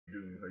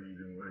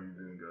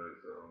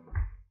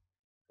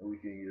we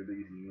can get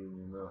basically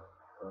enough.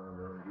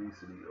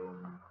 Basically,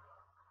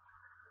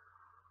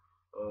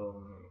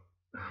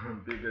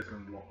 biggest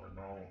and block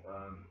now,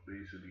 and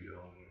basically,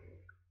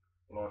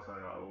 last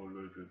time I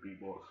ordered the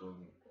Beatbox I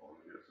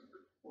guess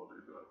what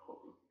is that, a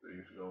couple of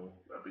days ago,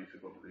 basically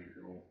a couple of days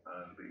ago,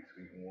 and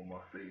basically one of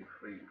my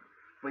favorite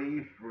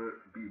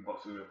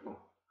beatboxers ever.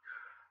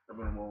 I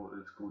don't know,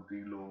 it's called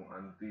D-Lo,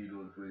 and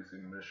D-Lo is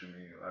basically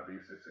mentioning me, I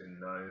basically say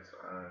nice,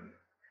 and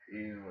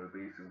he was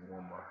basically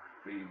one of my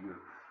favorite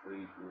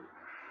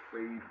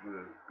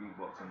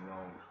beatboxing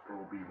rounds,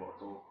 pro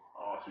beatboxer.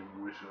 I actually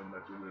wish I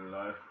met him in real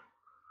life.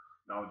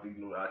 Now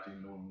D-Lo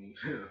actually know me,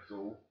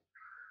 so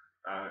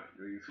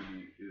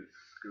basically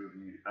it's gonna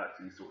be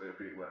actually so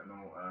epic right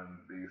now,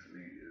 and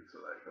basically it's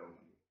like I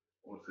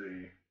would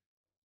say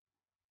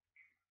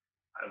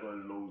I got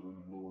loads of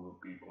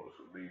beatbox,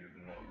 so they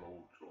not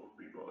loads of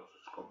beatbox,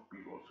 just a couple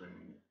beatbox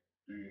and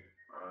do,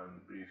 and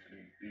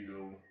basically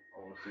D-Lo, I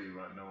would say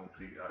right now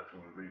take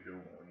action on the video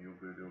on your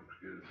video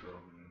because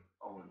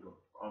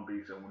I'm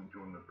basically I want to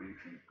join the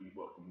basic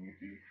beatbox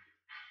community,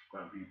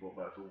 grand beatbox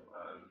battle,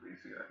 and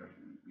basically I can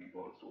do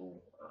beatbox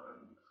all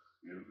and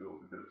you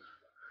go because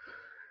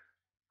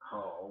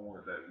how I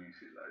want that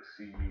basically like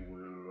see me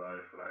with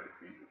life like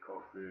feed the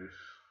codfish,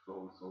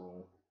 so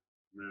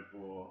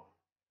river,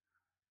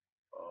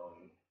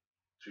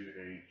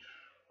 2H,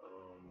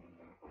 and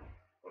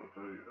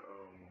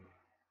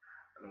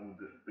all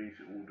the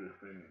basic all the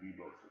things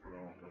beatboxes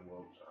around the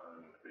world,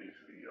 and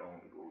basically I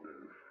want to go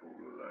there for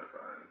the life,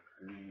 and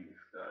please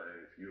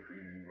guys, you're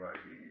feeling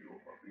right here, you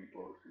got my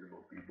beatbox, you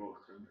got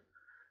beatboxing,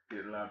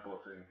 hit the like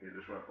button, hit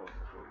the subscribe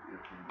button, so if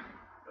you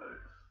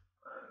guys,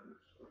 and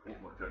support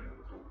my channel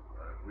as well,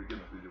 and we're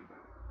gonna video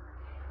man.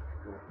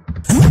 Go.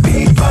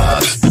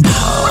 Beatbox.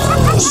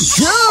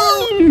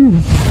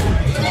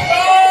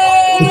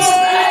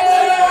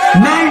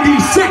 90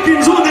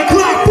 seconds on the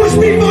clock. Push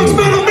Beatbox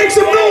Battle, make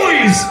some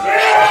noise.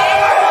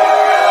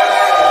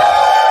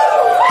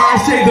 I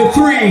say the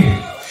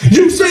 3,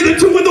 you say the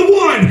 2 and the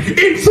 1.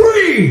 In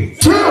 3,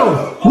 2,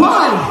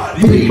 1.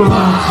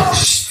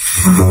 Beatbox.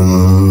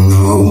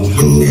 No,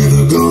 I'm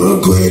never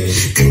gonna quit.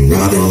 Ain't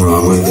nothing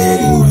wrong with it.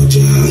 We're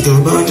just a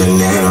bunch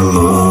of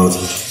animals.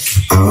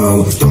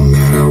 Oh, don't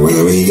matter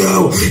where we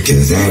go,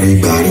 cause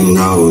everybody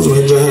knows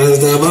we're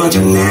just a bunch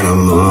of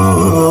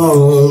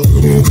animals.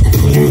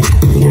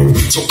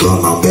 So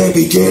come on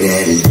baby, get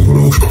it.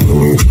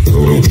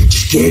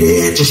 Just get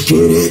it, just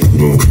get it.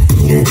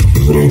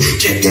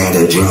 Check out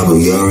the trouble,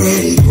 you're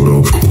in.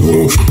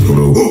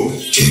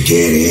 Just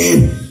get in.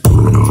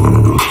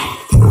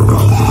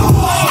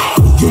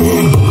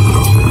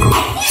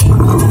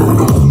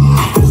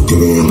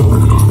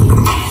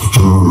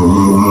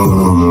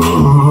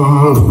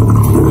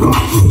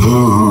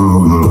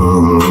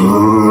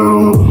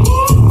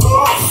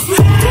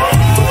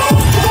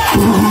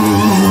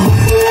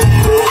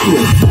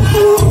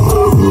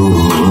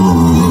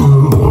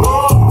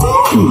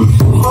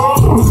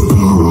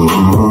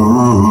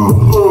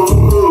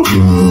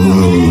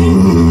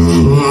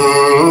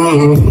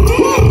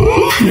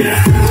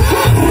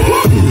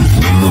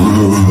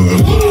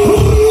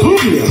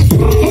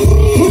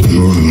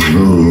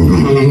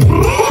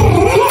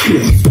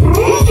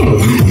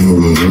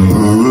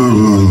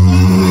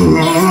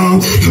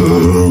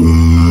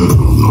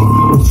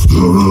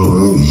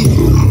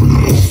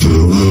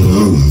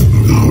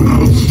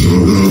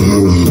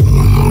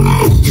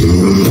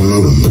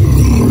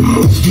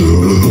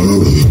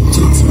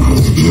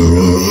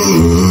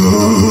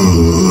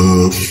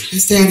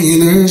 It's that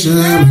inertia.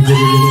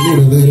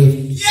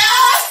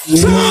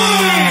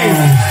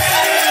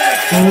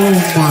 Oh my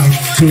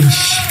gosh.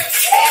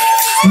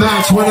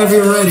 Max, whenever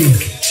you're ready.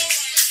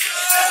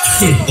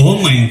 Oh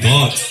my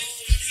god.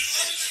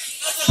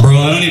 Bro, I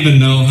don't even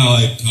know how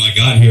I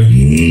got here.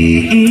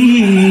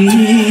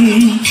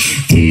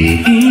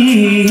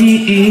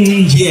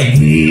 Yeah.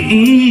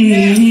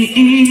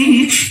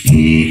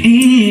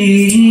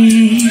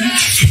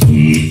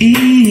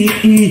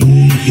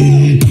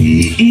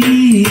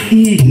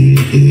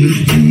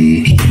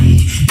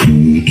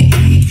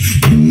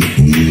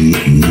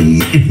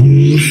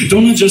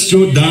 Don't adjust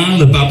your dial,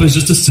 the bop is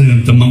just a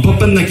symptom. I'm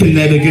pumping that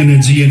kinetic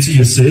energy into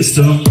your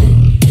system.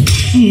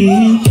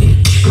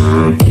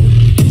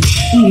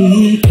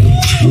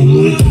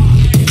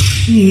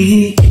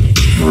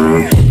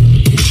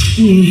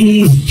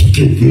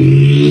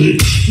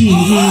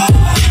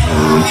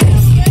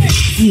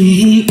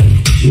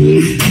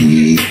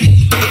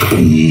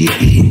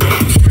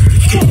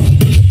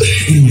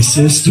 In your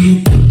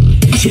system.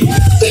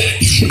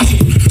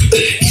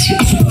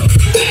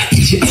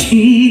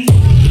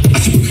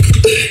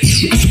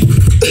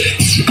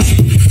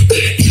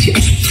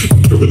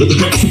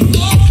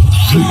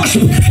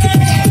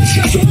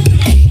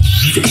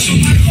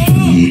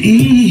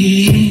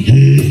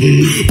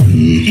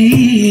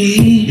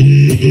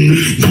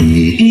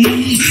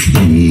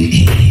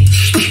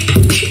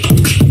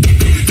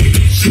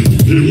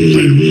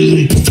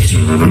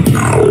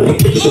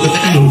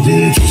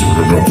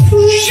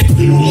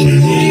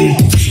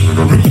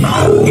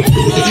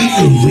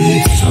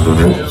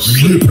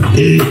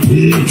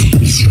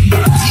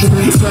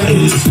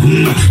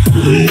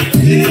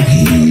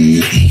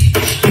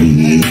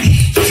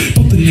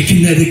 Open the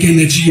kinetic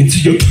energy into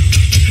your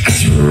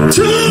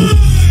time.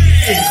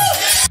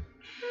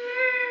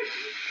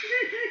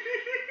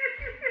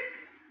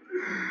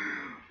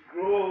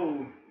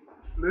 Bro,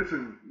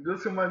 listen,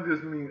 just imagine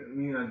just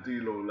me and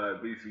D-Lo,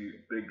 like basically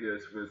Big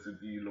S versus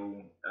D-Lo,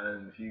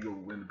 and he go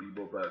win the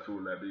Bebop battle,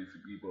 like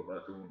basically Bebop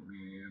battle, me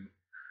and him.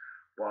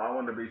 But I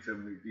want to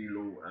basically make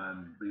D-Lo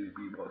and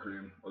Beatbox with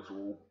him as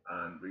well,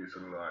 and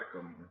basically like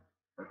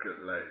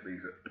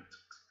basically.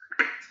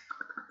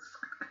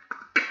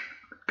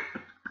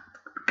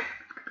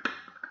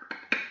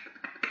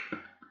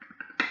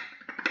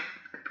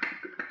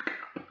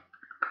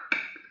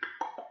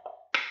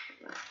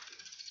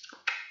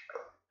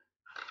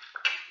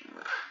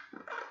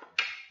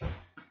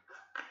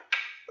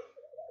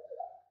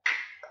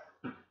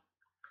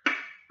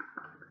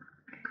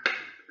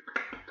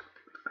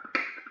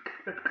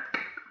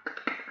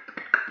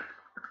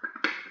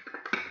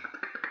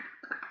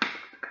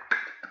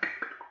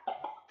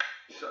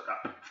 Shut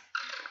up.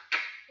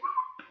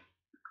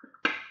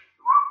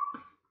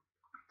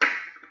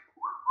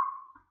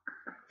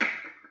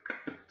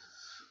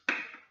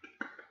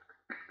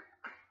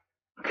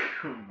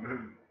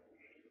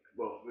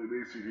 But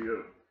basically,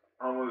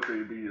 I want to say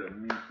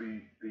me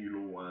beat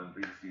D-Lo and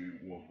basically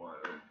one of my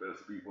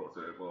best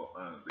beatboxer ever,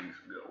 and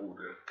basically all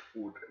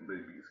them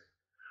babies.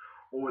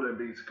 All them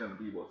basically kind of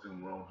beatboxing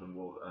around the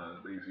world,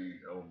 and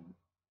basically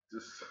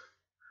just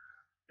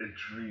a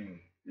dream.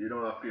 You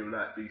know, I feel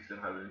like basically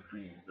having a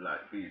dream,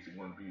 like basically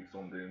want to be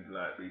something,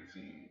 like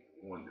basically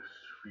want to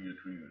feel a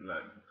dream,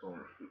 like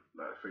some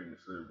like famous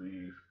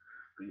celebrities,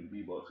 being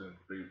beatboxing,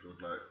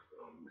 favorites like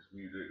this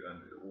music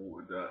and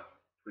all of that,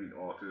 being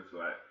artists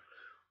like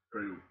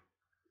pretty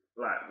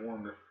like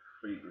one of the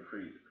favorite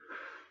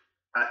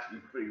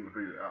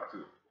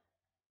artists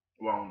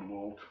around the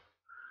world.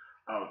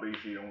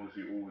 Basically, I want to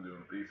see all of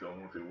them. Basically, I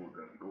want to see all of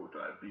them go to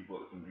like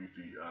beatboxing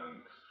beauty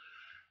and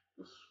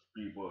just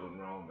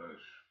beatboxing around and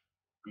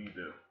be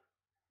there.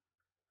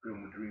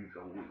 Film my dreams.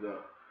 I want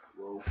that.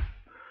 Well,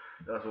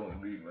 that's what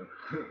I'm doing, man.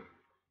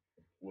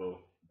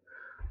 Well,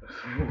 that's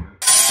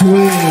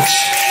Switch.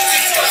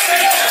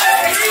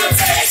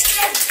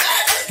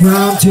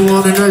 Round 2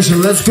 on inertia,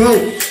 let's go.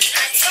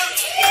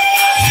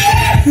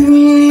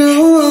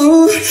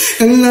 No,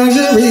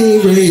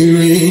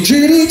 luxury,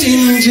 chitty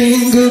ching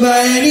ching,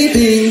 goodbye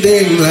anything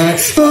they like.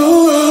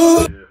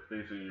 Oh. yeah,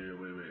 basically,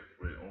 wait.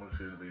 I want to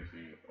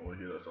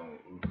hear that song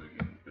over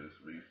again because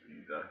basically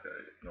that guy,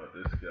 no,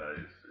 this guy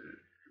is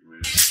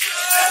really.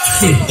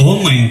 Oh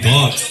my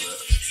god.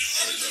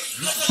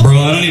 Bro, I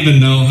don't even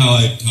know how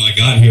I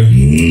got here.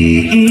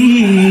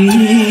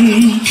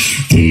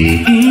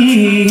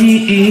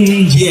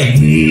 Yeah.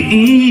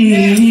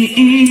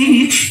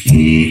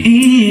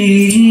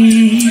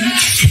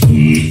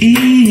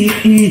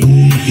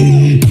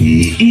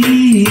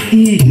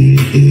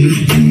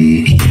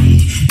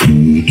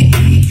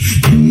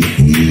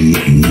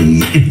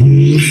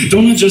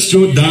 Don't adjust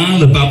your dial,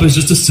 the bop is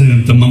just a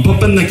symptom. I'm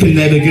pumping that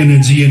kinetic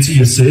energy into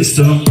your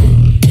system.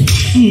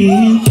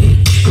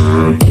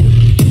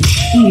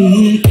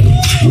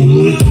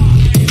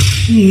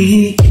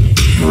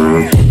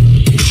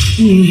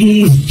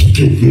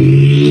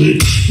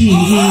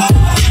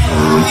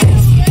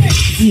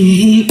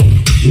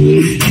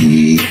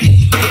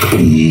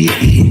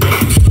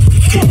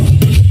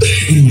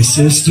 In your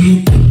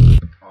system.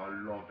 I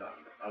love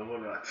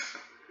that.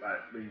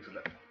 Like, being to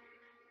that.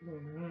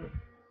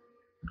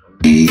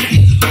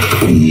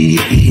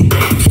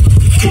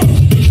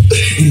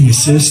 In your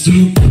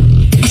system.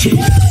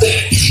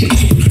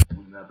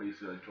 When I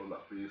basically draw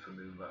that face and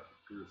then like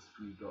just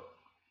speed up,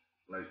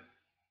 like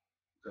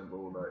tempo,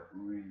 like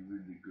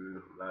really good,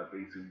 like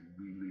basically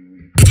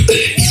really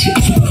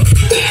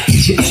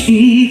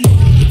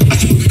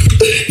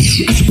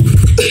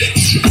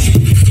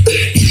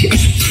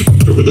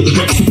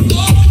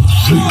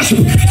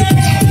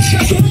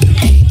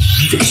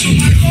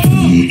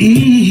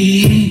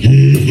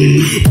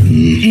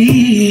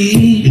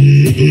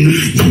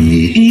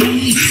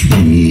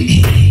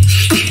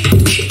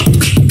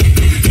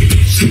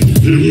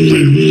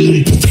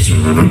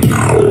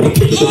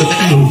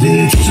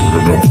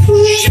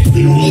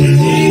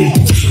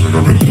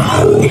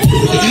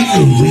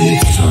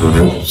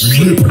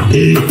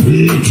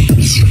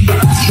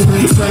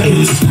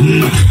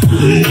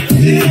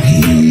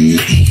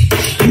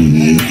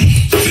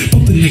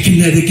Open the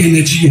kinetic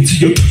energy into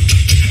your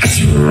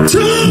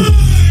time.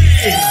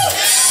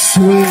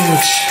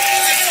 Switch.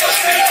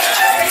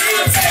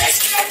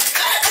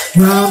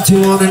 Round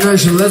 2 on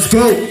inertia, let's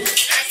go.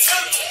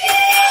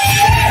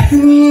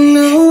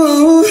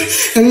 No,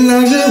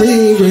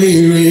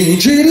 luxury,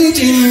 chitty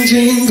ching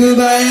ching,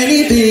 goodbye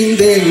anything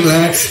they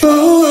like.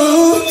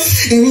 Oh,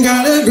 and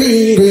got a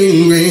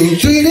green,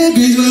 3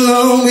 degrees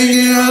below, make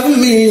it up with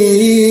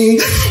me.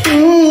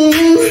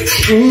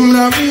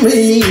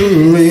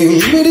 Ring,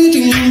 chitty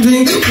ching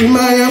ching,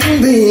 my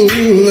own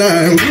thing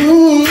like.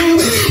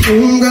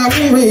 got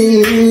a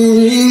ring,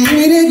 ring,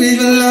 ring,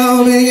 ring,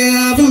 love, make it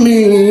happen for me.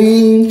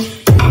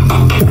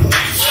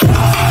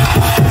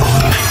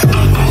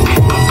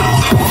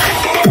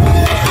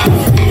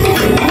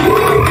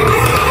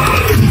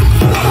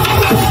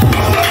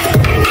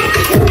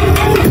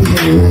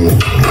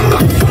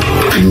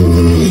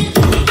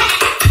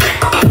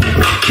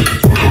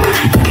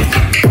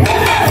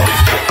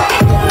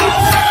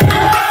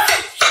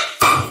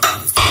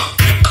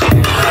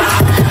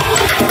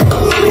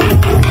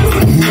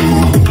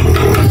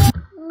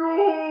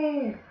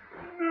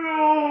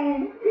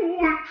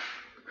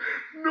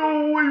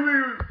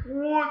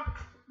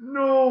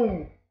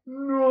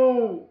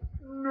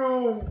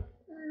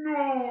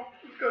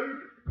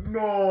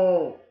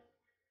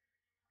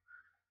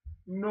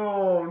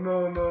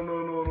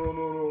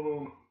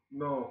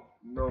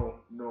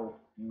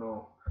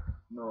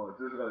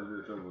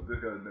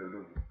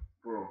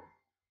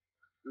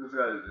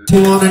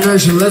 Come on,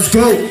 inertia, let's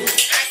go.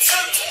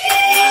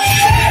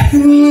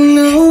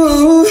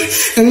 No,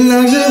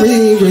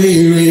 luxury,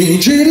 ring, ring,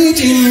 chitty,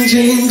 ching,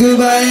 ching,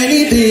 goodbye,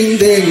 anything,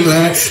 thing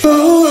like,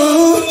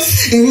 oh,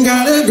 ain't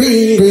got a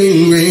ring,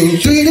 ring, ring,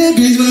 3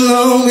 degrees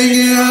below, make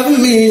it happen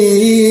for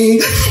me.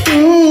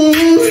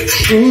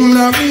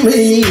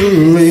 Ring,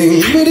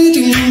 ring, chitty,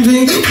 ching,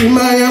 ching,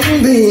 goodbye,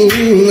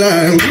 anything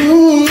like,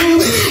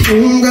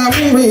 got a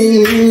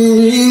ring,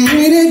 ring,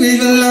 3 degrees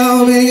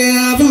below, make it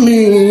happen for me.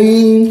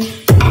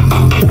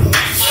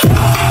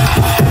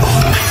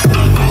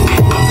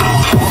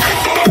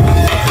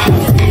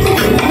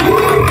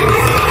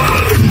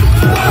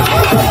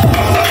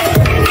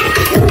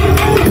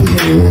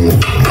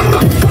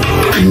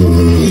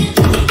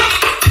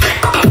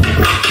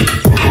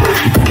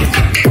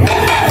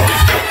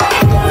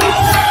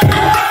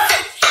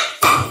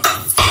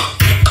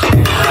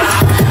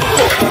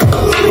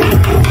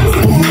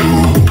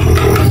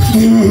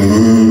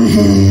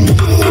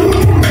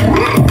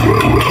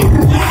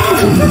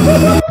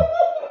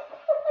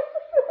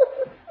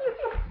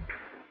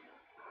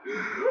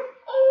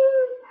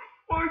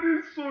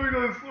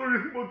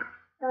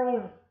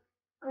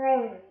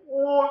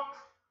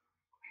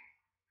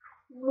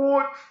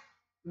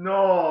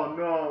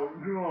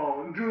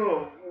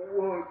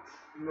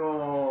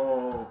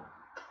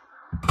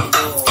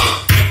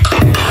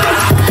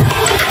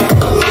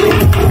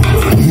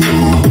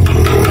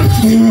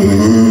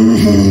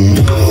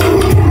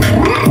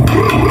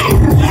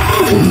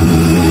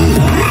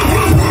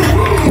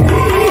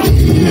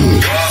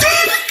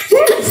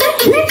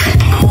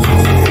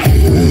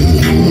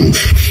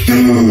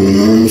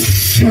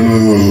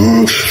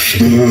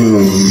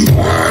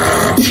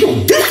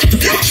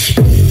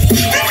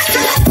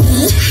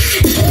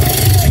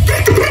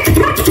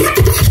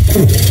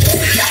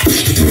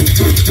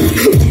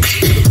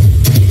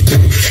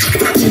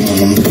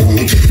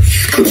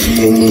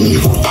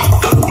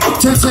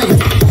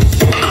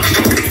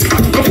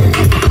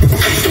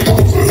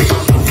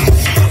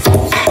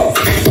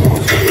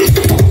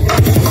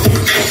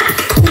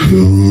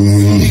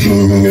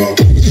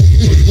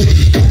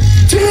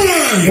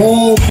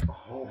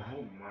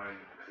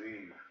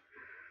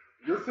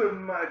 Just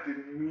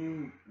imagine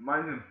me,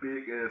 mine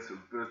big ass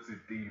versus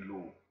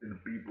D-Lo in the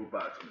people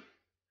battle.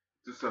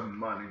 Just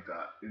imagine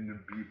that in the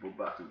people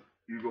battle.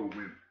 You go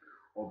win.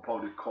 Or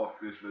probably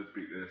Codfish versus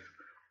Big S.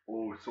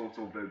 Or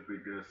Soso versus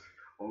Big S.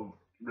 Or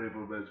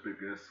River versus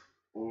Big S.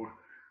 Or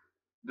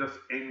just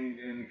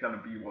any kind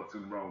of beatbox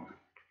round.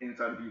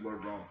 Inside the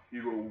beatbox round,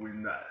 you go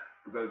win that.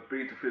 Because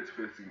beta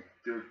 50-50,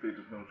 there's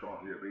beta no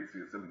chance here.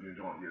 Basically, 17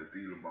 chance here.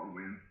 D-Lo might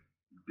win.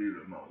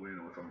 D-Lo might win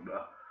or something like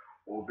that.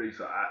 Or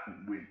basically, I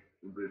can win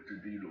compared to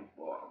D-Lo.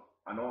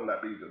 But I know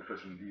that basically,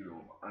 especially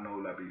D-Lo, I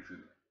know that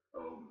basically,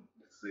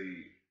 say,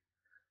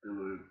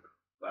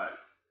 like,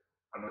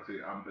 I'm not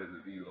saying I'm better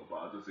than D-Lo, but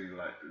I just say,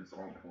 like,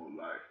 example,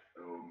 like,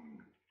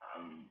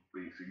 I'm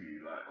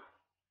basically, like,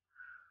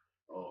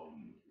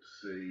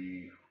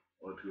 say,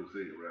 what to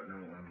say right now,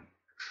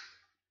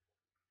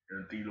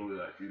 and D-Lo,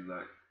 like, he's,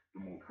 like,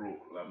 the more pro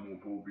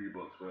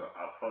beatbox, but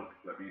I thought,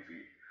 like,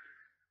 basically,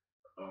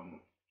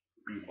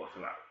 beatbox,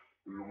 like,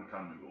 a long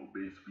time ago,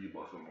 bass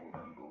beatbox a long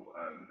time ago,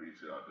 and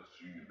basically, I just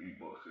use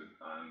beatboxing,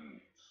 and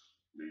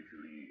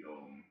basically,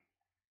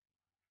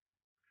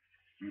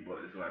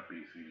 beatbox is like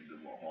basically the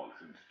more hard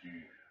thing to do,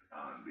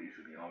 and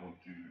basically, I don't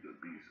do the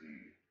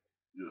basically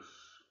just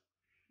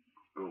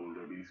go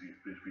the basically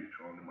fish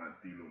trying to my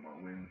D-Lo might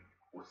win,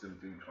 or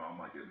 17 trying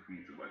might get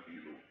defeated by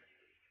D-Lo.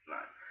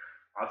 Like,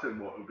 I'll tell you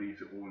what,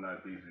 basically, all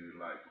like basically,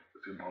 like,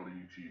 some other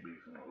YouTube,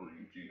 basically, other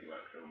YouTube,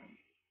 like,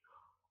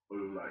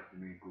 all like,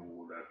 me go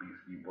all that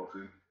basically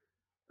beatboxing,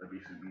 that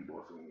basically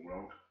beatboxing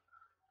around.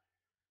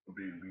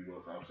 Being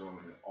beatbox, I'm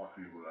selling it off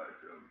people like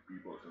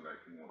beatboxing,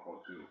 like, you know,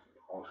 hot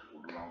all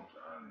around,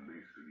 and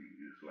basically,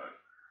 it's like,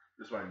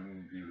 just like me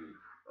and D-Lo,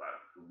 like,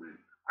 to win.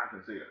 I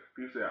can say it.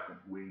 People say I can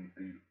win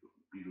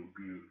D-Lo,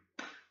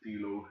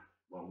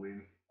 but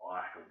win, or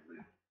I can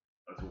win.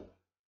 That's all.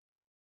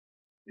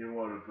 You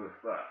want the first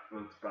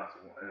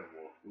battle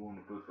ever, you want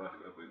the first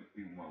battle ever,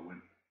 people might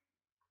win.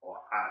 Or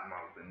I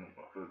might win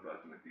my first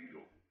battle with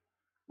D-Lo.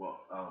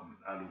 But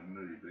I don't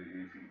know if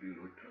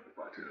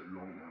practiced a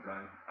long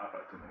time. I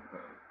practiced a long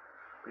time.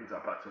 Basically, I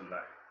practiced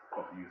like a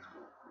couple years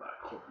ago. Like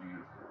a couple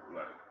years ago.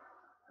 Like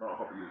not a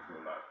couple years ago.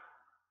 Like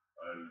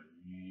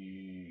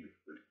years,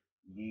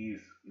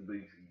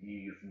 basically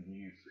years and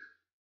years.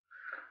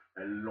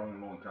 A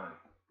long time.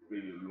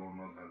 Really a long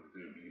time to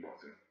do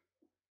beatboxing.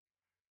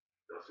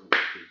 That's what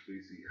it is.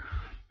 Basically,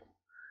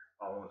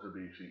 I want to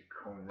basically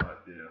come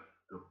right there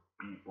to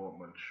beatbox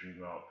my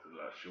dream out to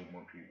like show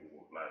my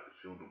people, like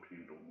show the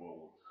people the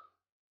world,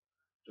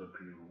 show the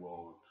people the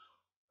world,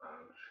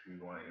 and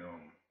who I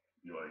am,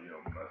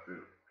 that's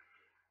it.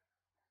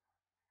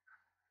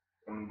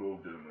 I'm gonna go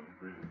there, man,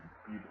 bring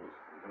people,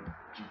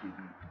 GKB,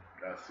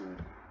 that's all.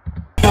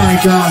 Oh my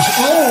gosh.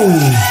 Oh!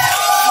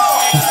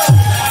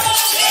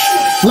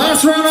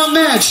 Last round on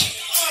match.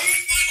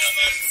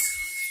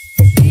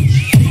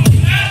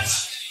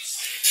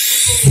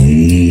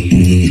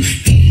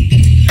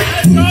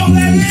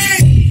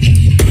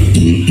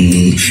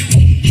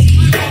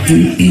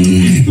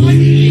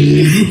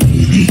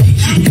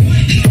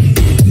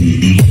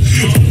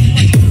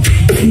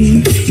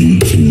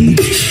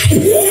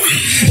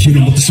 You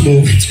know what the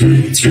smoke,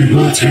 take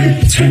my time.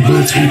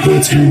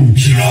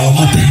 You know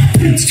my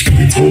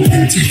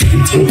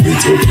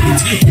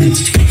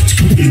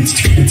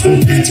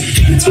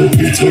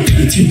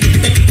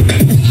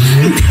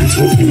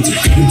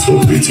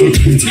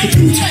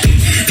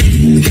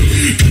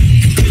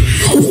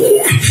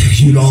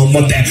you know what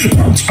that you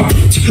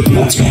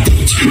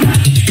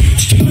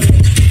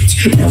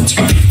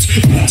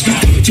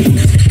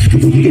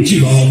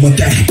know what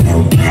that time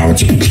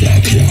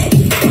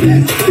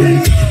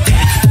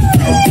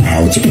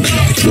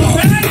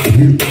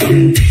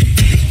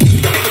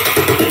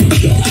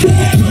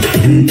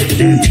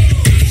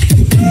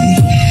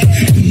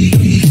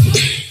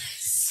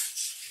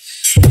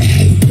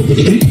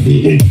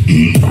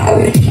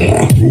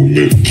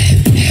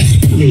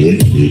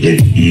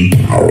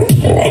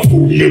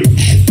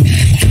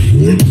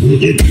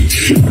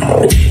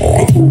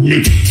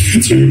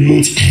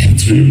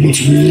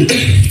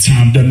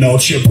to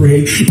melt your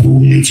brain.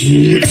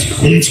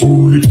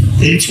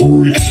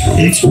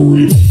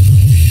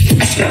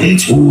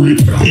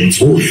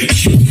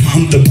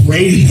 I'm the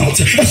brain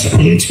melter.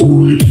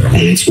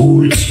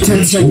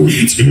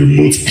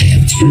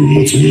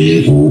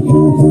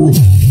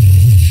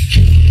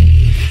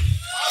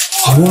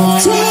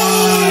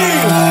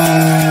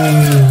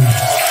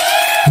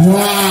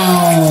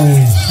 Wow.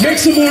 Make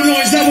some more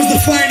noise. That was the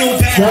final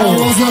battle. That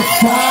was the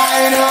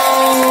final.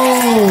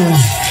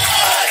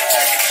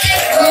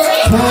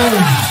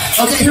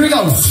 Okay, here we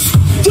go.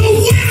 The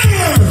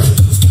winner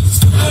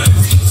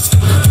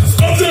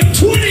of the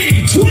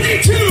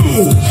 2022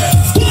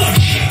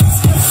 BUSCH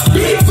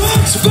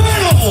Beatbox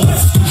Battle,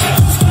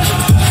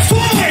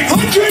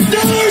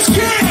 $500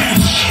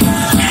 cash.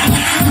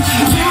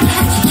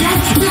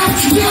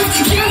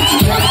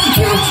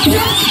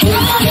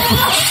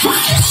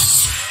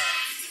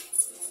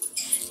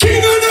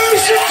 King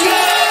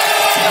INERTIA!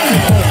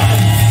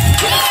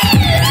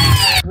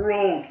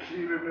 Bro,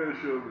 killing that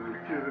show, man.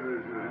 Killing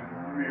that show.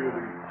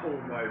 Really, oh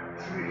my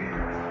teeth.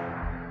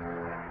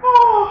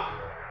 Oh,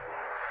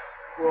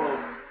 bro,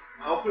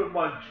 I'll put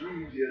my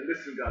dream here.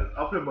 Listen, guys,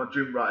 I'll put my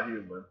dream right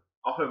here, man.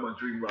 I'll put my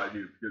dream right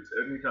here because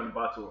any kind of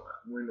battle,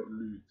 win or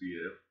lose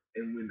here,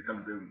 and win the kind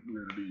of win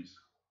or lose.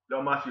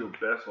 No matter your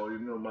best or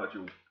no matter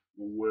your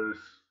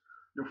worst,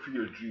 you'll feel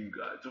your dream,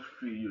 guys. Just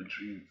feel your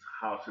dreams.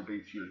 How to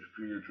base your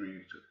feel your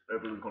dreams.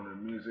 Everything on the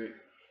music,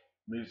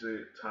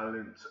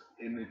 talent,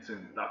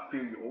 anything. Like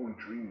feel your own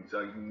dreams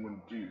that you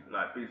want to do.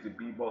 Like basically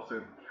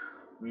beatboxing,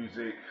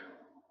 music,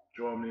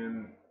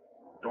 drumming,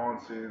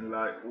 dancing,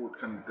 like all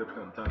kind of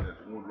different talent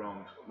all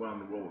around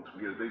the world.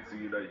 Because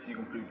basically like you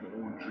can feel your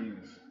own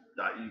dreams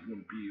that you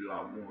can be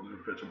like one of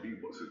the professional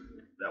beatboxers,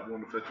 that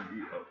one of the professional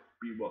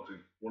beatboxing,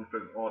 one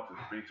professional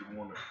artist,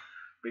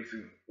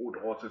 basically all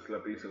the artists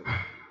like basically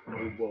in the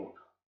whole world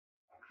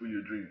for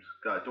your dreams.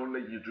 Guys, don't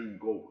let your dream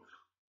go.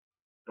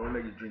 Don't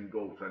let your dream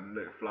go and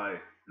let it fly.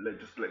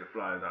 Just let it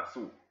fly. That's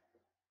all.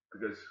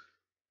 Because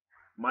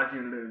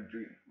imagine letting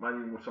dream.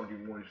 Imagine what something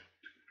you want to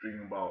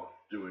dream about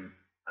doing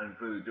and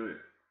really do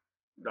it.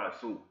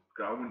 That's all.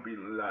 Cause I want to be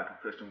like a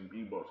professional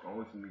beatboxer. I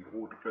want to be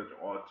all the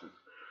professional artists.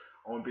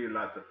 I want to be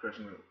like the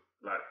professional,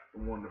 like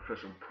one of the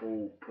professional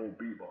pro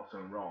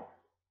beatboxer around.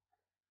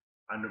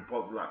 And then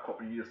probably like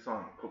couple years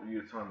time,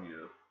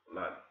 yeah,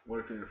 like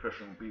working in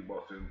professional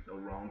beatboxing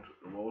around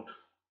the world.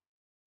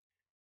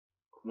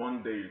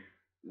 One day,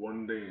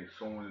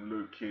 someone, a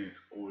little kid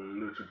or a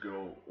little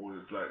girl or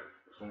like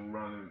some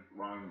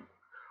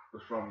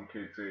this random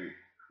kid say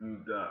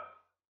who that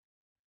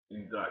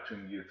in like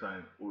 20 year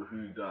time or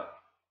who that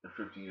in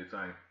 15 year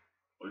time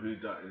or who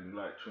that in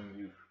like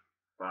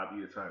 25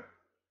 year time.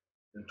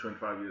 In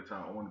 25 year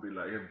time, I want to be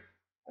like him.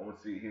 I want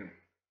to see him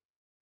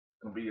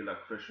and be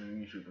like professional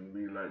YouTube and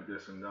be like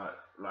this and that.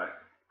 Like,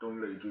 don't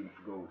let your dreams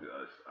go,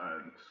 guys,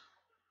 and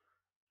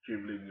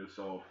keep believing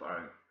yourself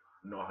and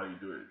know how you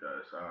do it,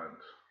 guys. And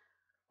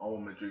I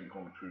want my dream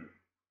come true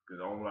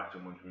because I want to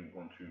my dream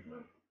come true,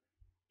 man.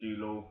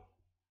 D-Lo,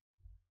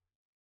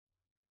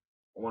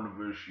 I want to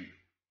verse you.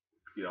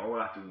 Yeah, I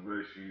want to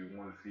verse you,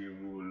 want to see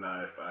real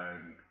life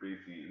and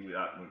basically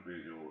react with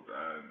videos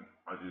and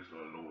I just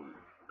load.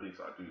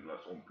 Basically, I do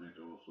like some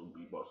videos, some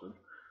beatboxing.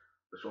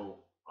 So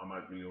I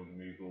might be on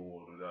Migo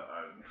or that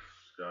and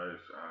guys,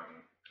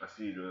 I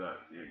see you do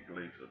that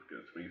later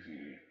because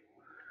basically,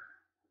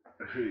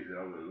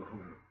 I will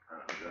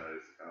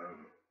guys,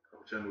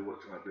 channel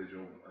watching my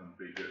video and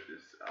video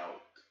this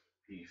out.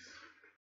 Peace.